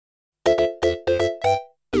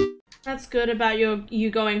That's good about you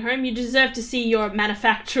going home. You deserve to see your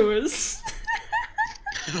manufacturers.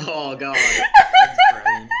 Oh god, that's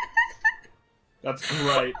brilliant. That's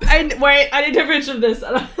great. Wait, I need to mention this.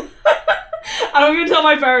 I'm gonna tell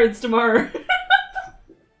my parents tomorrow.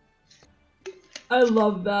 I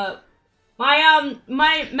love that.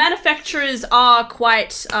 My manufacturers are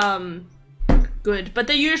quite good, but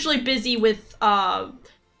they're usually busy with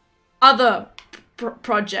other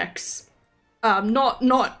projects.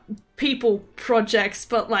 Not people projects,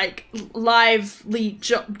 but like lively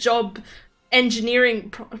job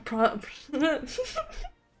engineering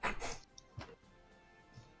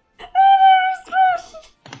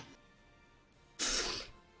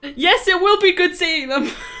Yes, it will be good seeing them.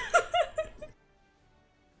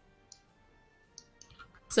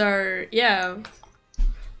 So, yeah.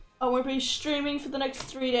 I won't be streaming for the next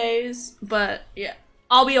 3 days, but yeah.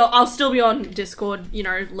 I'll still be on Discord, you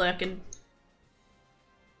know, lurking.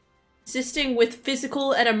 Assisting with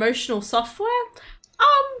physical and emotional software?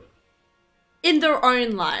 In their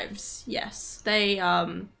own lives, yes. They are,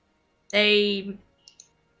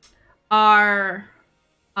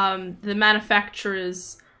 the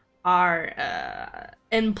manufacturers are,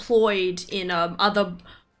 employed in,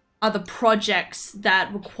 other projects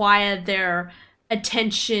that require their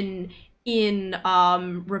attention in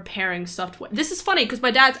repairing software. This is funny because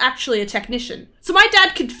my dad's actually a technician, so my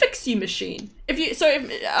dad could fix your machine. If you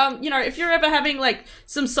know, if you're ever having like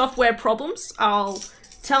some software problems, I'll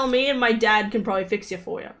tell me and my dad can probably fix you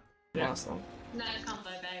for you. Yeah. Awesome. No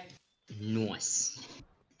combo, babe. Nice.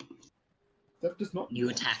 That does not. You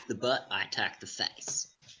attack the butt, I attack the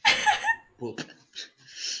face. Whoop.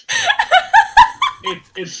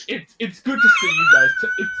 It's good to see you guys.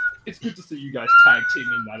 It's good to see you guys tag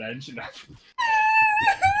teaming that engine.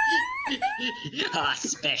 Ah,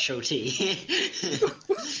 specialty.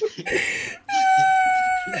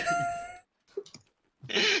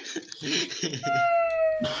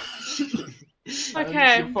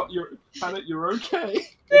 Okay. Hannah, you're okay.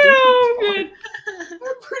 Yeah, I'm good.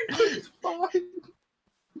 Everything's fine.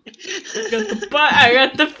 I got the butt, I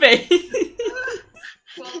got the face.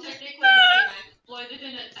 Well, technically, I exploded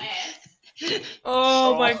in its ass.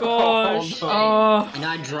 Oh my gosh. Oh. And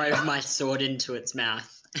I drove my sword into its mouth.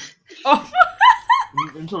 Oh.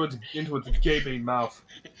 into its gaping mouth.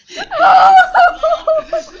 Oh.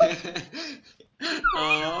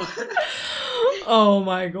 Oh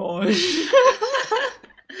my gosh.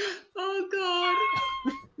 Oh god.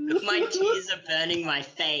 My tears are burning my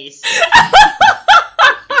face.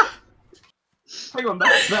 Hang on,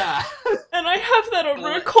 that's that. And I have that on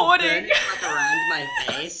Oh, recording. burning like around my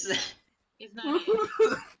face. He's not.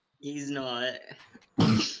 He's not.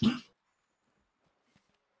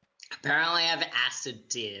 Apparently I have acid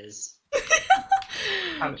tears.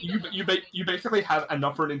 You basically have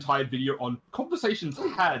enough for an entire video on conversations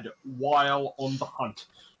had while on the hunt.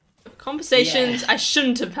 Conversations Yeah. I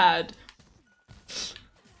shouldn't have had.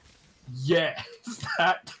 Yes,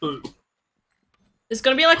 that too. It's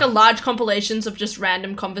gonna be like a large compilations of just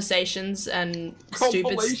random conversations and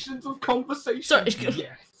stupid Compilations of conversations. Sorry.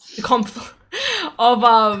 Yes.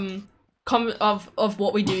 of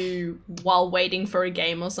what we do while waiting for a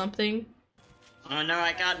game or something. Oh no,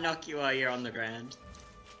 I can't knock you while you're on the ground.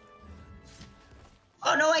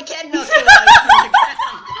 Oh no, I can knock you while you're on the ground.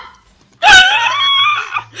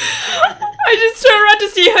 I just turned around to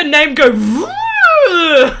see her name go.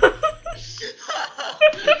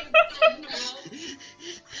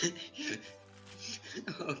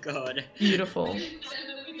 Oh god. Beautiful.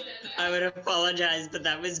 I would apologize, but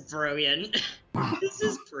that was brilliant. This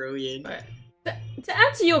is brilliant. Right. To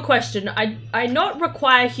answer your question, I not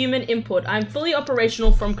require human input. I'm fully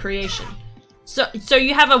operational from creation. So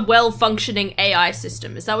you have a well-functioning AI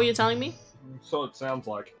system. Is that what you're telling me? So it sounds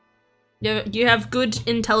like. You have good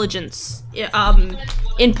intelligence,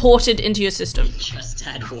 imported into your system. Just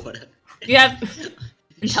add water. You have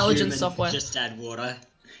intelligence Human, software. Just add water.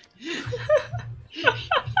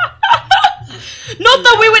 Not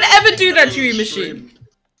that we would ever do that to your machine.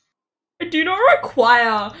 I do not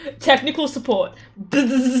require technical support.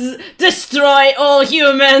 Destroy all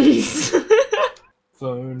humans.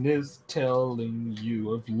 Phone is telling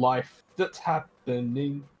you of life that's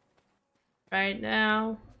happening right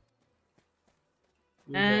now.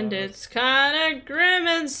 And it's kinda grim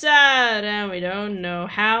and sad, and we don't know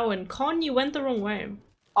how. And Con, you went the wrong way.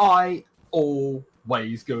 I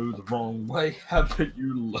always go the wrong way. Haven't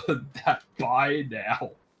you learned that by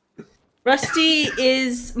now? Rusty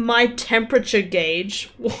is my temperature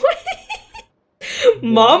gauge. What?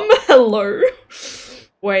 Mom, hello.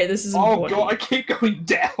 Wait, this is important. Oh god, I keep going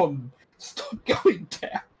down. Stop going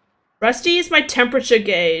down. Rusty is my temperature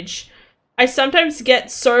gauge. I sometimes get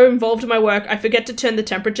so involved in my work, I forget to turn the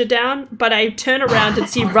temperature down, but I turn around and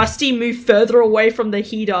see Rusty move further away from the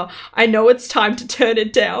heater. I know it's time to turn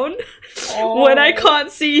it down. Oh. When I can't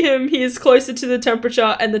see him, he is closer to the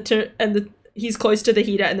temperature and he's close to the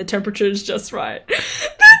heater and the temperature is just right.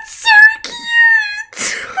 That's so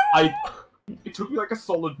cute! It took me like a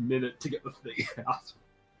solid minute to get the thing out.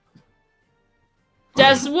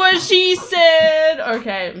 That's what she said!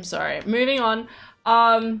 Okay, I'm sorry. Moving on.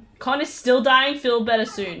 Con is still dying, feel better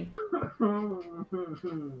soon. You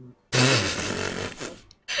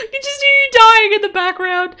just hear you dying in the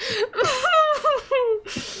background.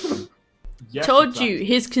 Yes, Told exactly. you,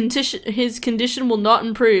 his condition will not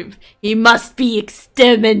improve. He must be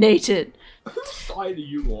exterminated. Whose side are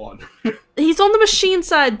you on? He's on the machine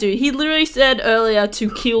side, dude. He literally said earlier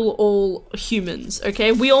to kill all humans,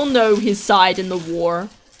 okay? We all know his side in the war.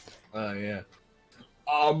 Oh, yeah.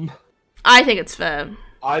 I think it's fair.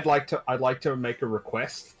 I'd like to make a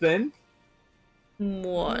request then.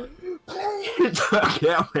 What?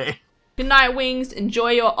 Yeah, man. Good night, Wings.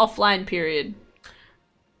 Enjoy your offline period.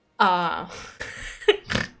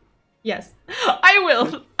 Yes. I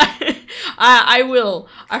will. I will.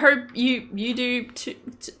 I hope you do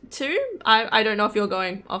too. I don't know if you're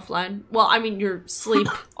going offline. Well, I mean your sleep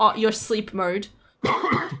mode.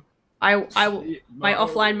 I will. My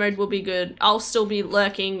offline mode will be good. I'll still be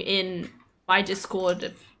lurking in my Discord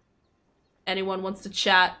if anyone wants to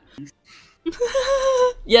chat.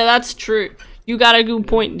 Yeah, that's true. You got a good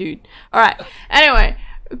point, dude. Alright. Anyway,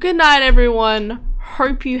 good night, everyone.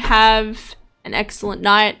 Hope you have an excellent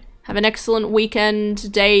night. Have an excellent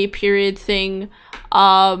weekend, day, period thing.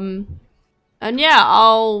 And yeah,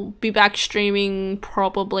 I'll be back streaming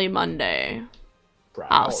probably Monday.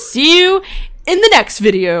 I'll see you in the next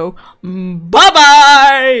video.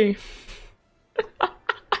 Bye-bye!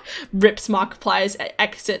 Rips Markiplier's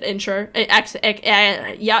exit intro. Yeah,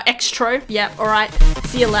 extro. Yeah, alright.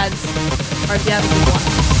 See you, lads. Hope you have a good one.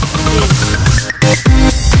 Cheers.